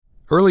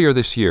Earlier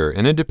this year,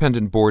 an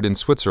independent board in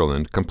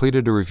Switzerland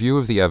completed a review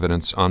of the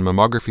evidence on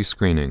mammography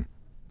screening.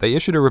 They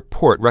issued a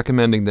report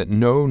recommending that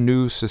no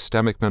new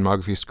systemic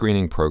mammography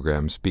screening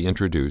programs be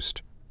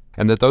introduced,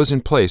 and that those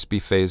in place be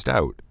phased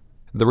out.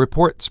 The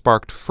report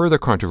sparked further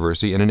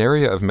controversy in an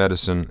area of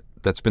medicine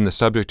that's been the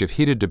subject of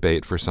heated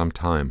debate for some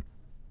time.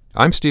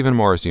 I'm Stephen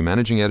Morrissey,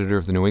 managing editor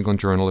of the New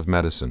England Journal of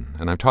Medicine,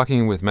 and I'm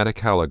talking with Mette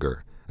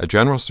Kallagher, a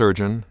general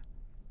surgeon,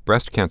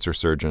 breast cancer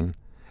surgeon,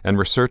 and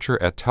researcher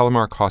at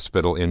Telemark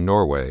Hospital in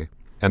Norway,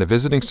 and a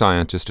visiting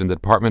scientist in the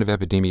Department of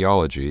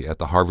Epidemiology at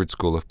the Harvard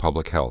School of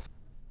Public Health.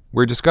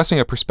 We're discussing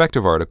a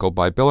perspective article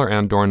by Biller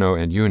Andorno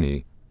and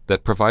Juni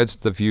that provides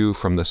the view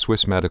from the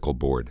Swiss Medical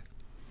Board.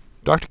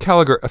 Dr.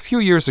 Kallagher, a few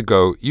years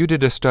ago, you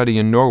did a study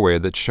in Norway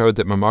that showed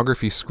that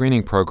mammography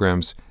screening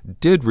programs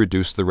did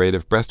reduce the rate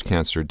of breast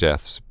cancer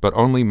deaths, but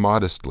only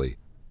modestly.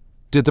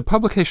 Did the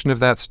publication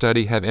of that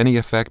study have any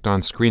effect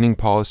on screening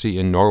policy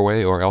in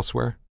Norway or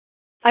elsewhere?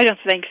 I don't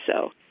think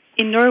so.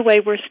 In Norway,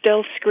 we're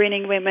still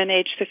screening women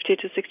aged 50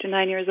 to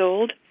 69 years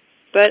old,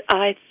 but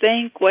I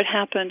think what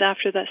happened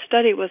after that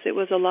study was it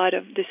was a lot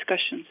of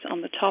discussions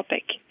on the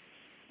topic,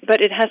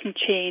 but it hasn't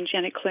changed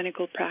any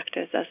clinical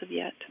practice as of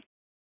yet.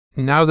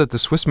 Now that the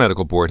Swiss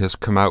Medical Board has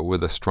come out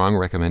with a strong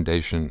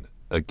recommendation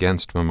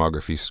against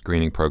mammography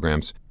screening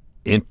programs,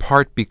 in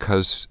part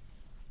because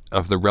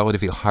of the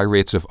relatively high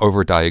rates of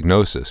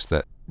overdiagnosis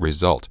that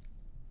result,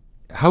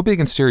 how big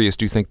and serious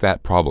do you think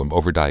that problem,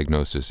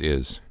 overdiagnosis,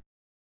 is?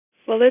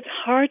 Well, it's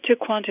hard to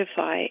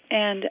quantify,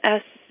 and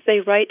as they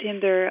write in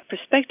their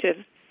perspective,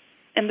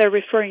 and they're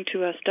referring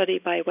to a study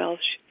by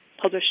Welsh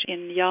published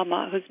in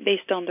JAMA, who's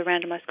based on the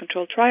randomized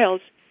controlled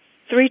trials,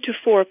 3 to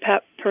 4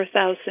 per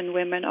thousand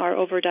women are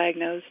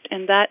overdiagnosed,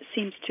 and that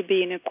seems to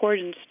be in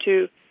accordance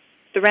to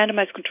the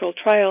randomized controlled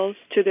trials,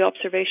 to the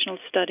observational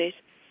studies,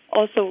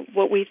 also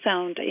what we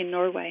found in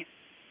Norway.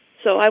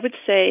 So I would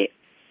say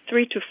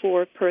 3 to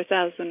 4 per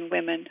thousand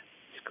women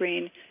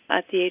screen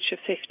at the age of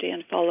 50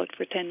 and followed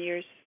for 10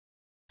 years.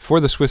 For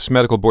the Swiss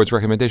Medical Board's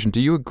recommendation, do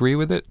you agree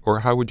with it,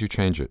 or how would you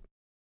change it?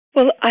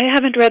 Well, I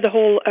haven't read the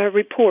whole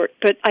report,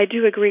 but I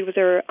do agree with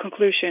their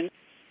conclusion.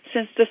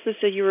 Since this is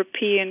a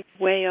European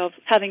way of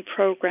having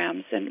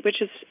programs, and which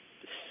is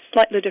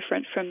slightly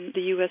different from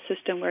the U.S.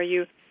 system where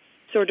you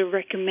sort of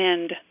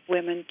recommend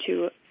women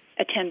to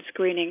attend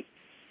screening.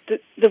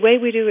 The way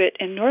we do it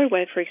in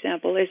Norway, for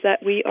example, is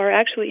that we are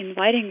actually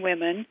inviting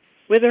women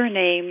with their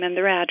name and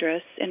their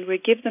address, and we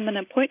give them an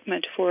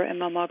appointment for a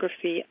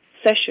mammography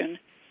session.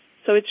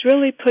 So it's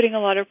really putting a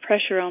lot of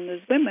pressure on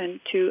those women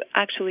to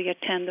actually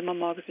attend the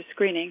mammography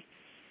screening.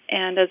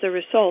 And as a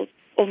result,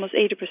 almost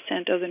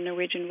 80% of the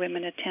Norwegian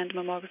women attend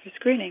mammography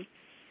screening.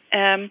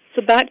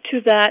 So back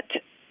to that,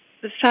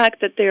 the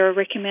fact that they are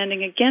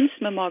recommending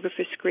against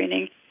mammography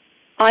screening,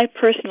 I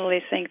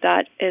personally think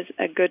that is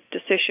a good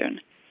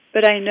decision.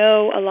 But I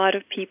know a lot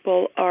of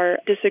people are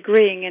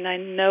disagreeing, and I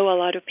know a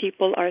lot of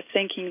people are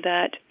thinking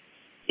that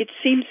it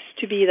seems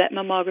to be that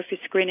mammography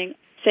screening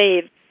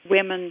saves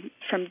women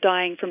from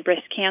dying from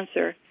breast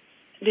cancer.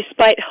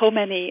 Despite how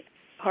many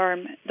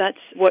harm, that's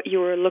what you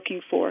were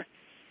looking for.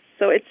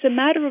 So it's a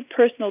matter of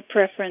personal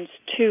preference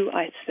too,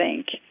 I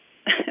think.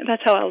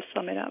 That's how I'll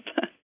sum it up.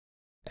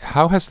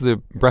 How has the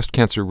breast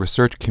cancer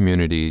research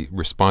community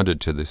responded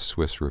to this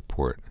Swiss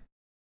report?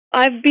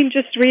 I've been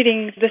just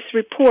reading this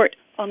report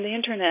on the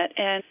internet,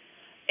 and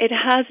it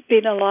has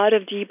been a lot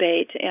of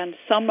debate, and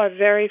some are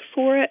very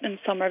for it and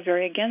some are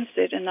very against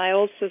it. And I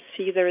also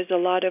see there is a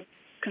lot of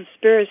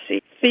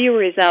conspiracy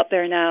theories out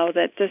there now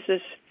that this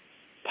is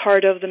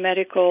part of the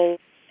medical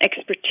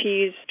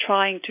expertise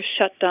trying to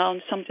shut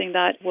down something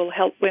that will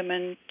help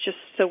women just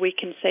so we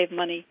can save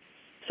money.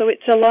 So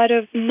it's a lot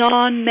of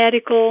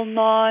non-medical,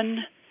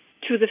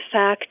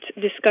 non-to-the-fact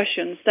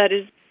discussions that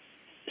is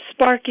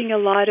sparking a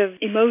lot of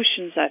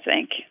emotions, I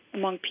think,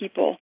 among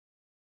people.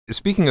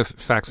 Speaking of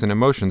facts and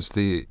emotions,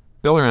 the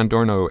Biller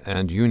Andorno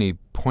and Juni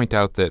point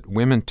out that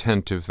women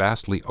tend to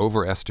vastly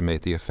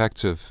overestimate the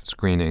effects of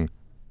screening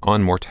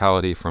on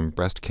mortality from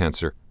breast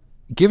cancer.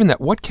 Given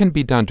that, what can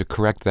be done to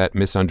correct that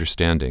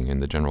misunderstanding in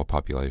the general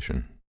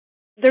population?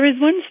 There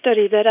is one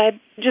study that I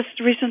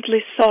just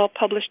recently saw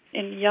published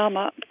in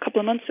JAMA a couple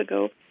of months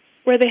ago,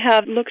 where they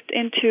have looked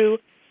into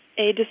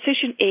a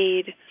decision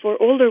aid for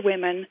older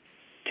women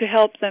to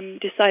help them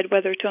decide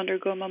whether to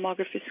undergo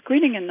mammography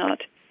screening or not.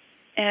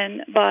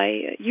 And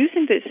by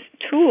using this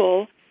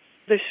tool,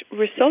 the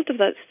result of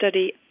that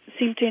study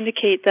seemed to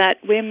indicate that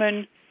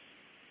women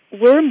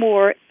were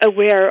more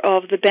aware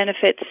of the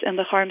benefits and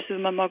the harms of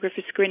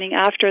mammography screening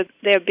after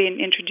they have been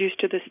introduced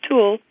to this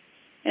tool.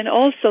 And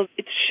also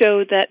it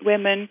showed that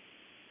women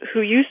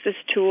who used this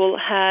tool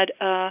had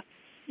a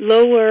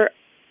lower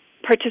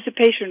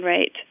participation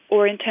rate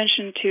or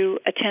intention to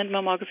attend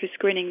mammography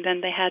screening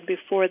than they had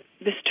before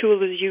this tool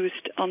was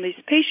used on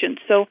these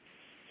patients. So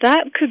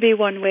that could be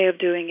one way of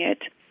doing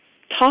it.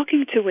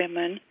 Talking to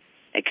women,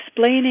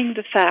 explaining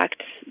the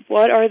facts,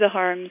 what are the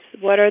harms,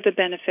 what are the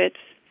benefits,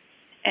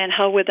 and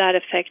how would that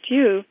affect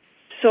you?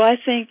 So I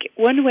think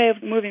one way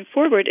of moving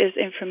forward is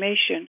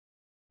information.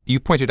 You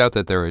pointed out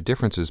that there are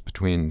differences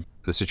between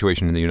the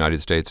situation in the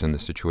United States and the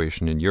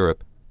situation in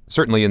Europe.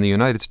 Certainly in the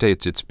United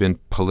States, it's been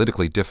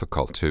politically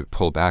difficult to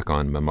pull back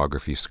on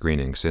mammography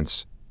screening,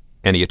 since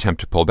any attempt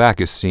to pull back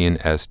is seen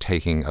as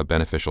taking a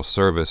beneficial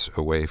service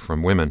away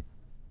from women.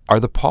 Are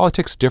the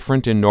politics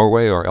different in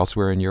Norway or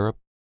elsewhere in Europe?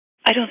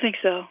 I don't think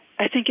so.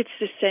 I think it's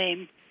the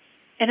same.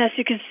 And as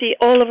you can see,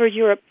 all over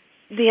Europe,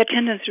 the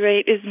attendance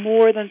rate is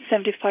more than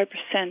 75%.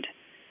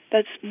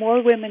 That's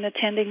more women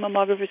attending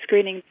mammography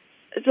screening.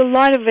 There's a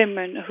lot of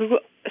women who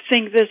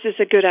think this is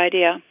a good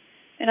idea.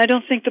 And I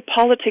don't think the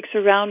politics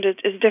around it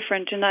is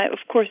different. And I, of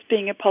course,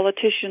 being a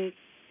politician,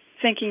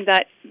 thinking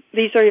that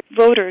these are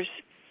voters,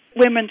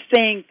 women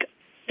think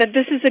that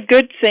this is a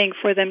good thing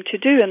for them to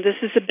do and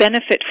this is a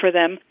benefit for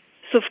them.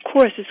 So, of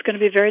course, it's going to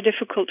be very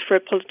difficult for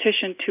a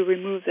politician to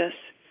remove this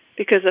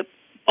because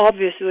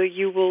obviously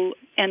you will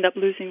end up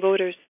losing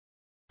voters.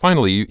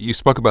 Finally, you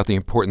spoke about the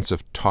importance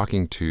of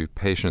talking to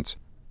patients.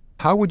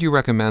 How would you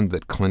recommend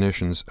that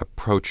clinicians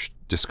approach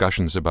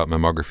discussions about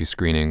mammography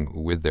screening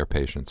with their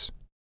patients?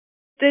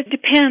 It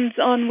depends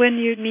on when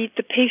you meet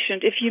the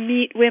patient. If you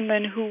meet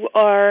women who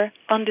are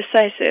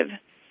undecisive,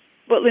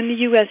 well, in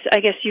the U.S., I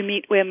guess you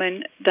meet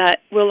women that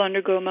will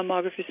undergo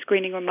mammography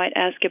screening or might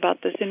ask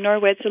about this. In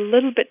Norway, it's a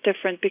little bit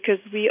different because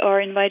we are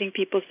inviting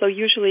people, so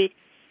usually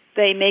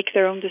they make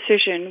their own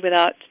decision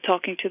without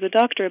talking to the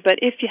doctor. But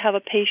if you have a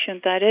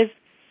patient that is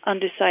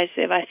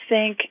undecisive, I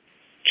think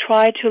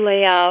try to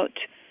lay out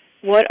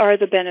what are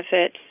the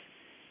benefits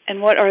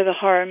and what are the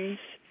harms.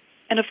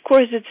 And of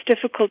course, it's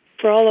difficult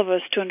for all of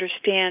us to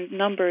understand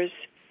numbers.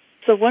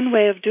 So one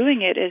way of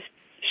doing it is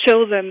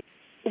show them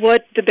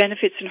what the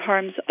benefits and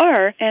harms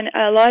are. And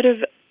a lot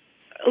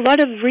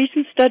of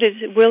recent studies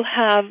will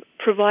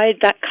provide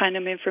that kind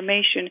of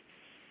information.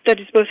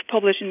 Studies both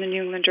published in the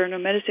New England Journal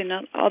of Medicine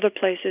and other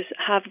places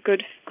have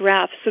good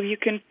graphs. So you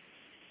can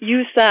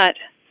use that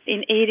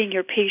in aiding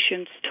your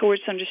patients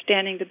towards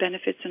understanding the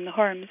benefits and the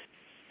harms.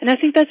 And I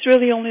think that's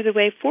really only the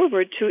way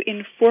forward, to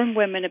inform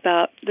women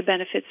about the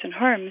benefits and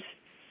harms.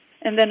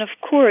 And then, of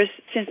course,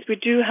 since we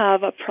do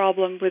have a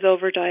problem with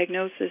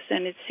overdiagnosis,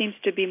 and it seems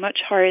to be much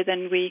higher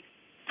than we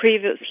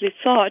previously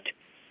thought,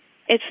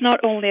 it's not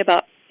only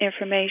about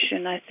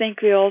information. I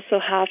think we also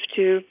have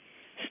to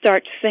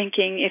start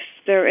thinking if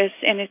there is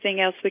anything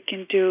else we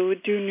can do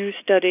new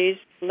studies.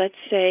 Let's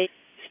say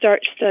start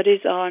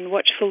studies on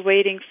watchful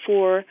waiting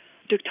for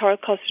ductal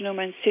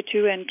carcinoma in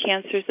situ and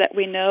cancers that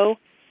we know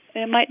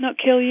it might not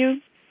kill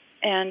you,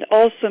 and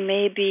also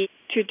maybe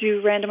to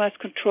do randomized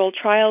controlled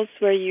trials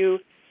where you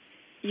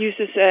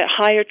uses a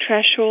higher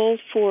threshold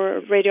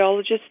for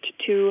radiologists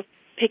to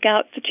pick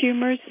out the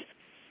tumors.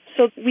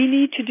 So we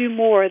need to do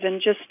more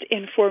than just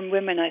inform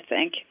women, I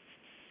think.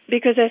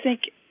 Because I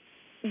think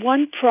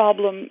one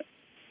problem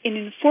in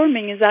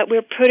informing is that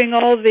we're putting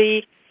all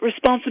the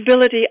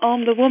responsibility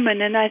on the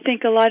woman, and I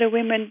think a lot of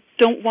women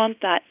don't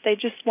want that. They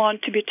just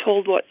want to be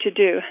told what to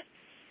do.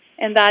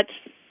 And that's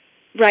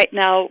right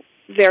now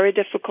very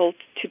difficult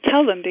to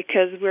tell them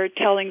because we're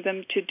telling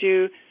them to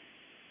do,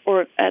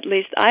 or at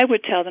least I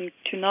would tell them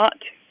to not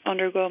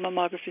undergo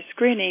mammography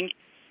screening,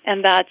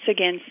 and that's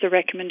against the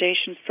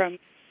recommendations from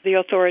the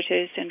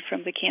authorities and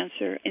from the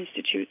cancer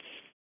institutes.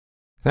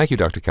 Thank you,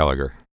 Dr. Kelliger.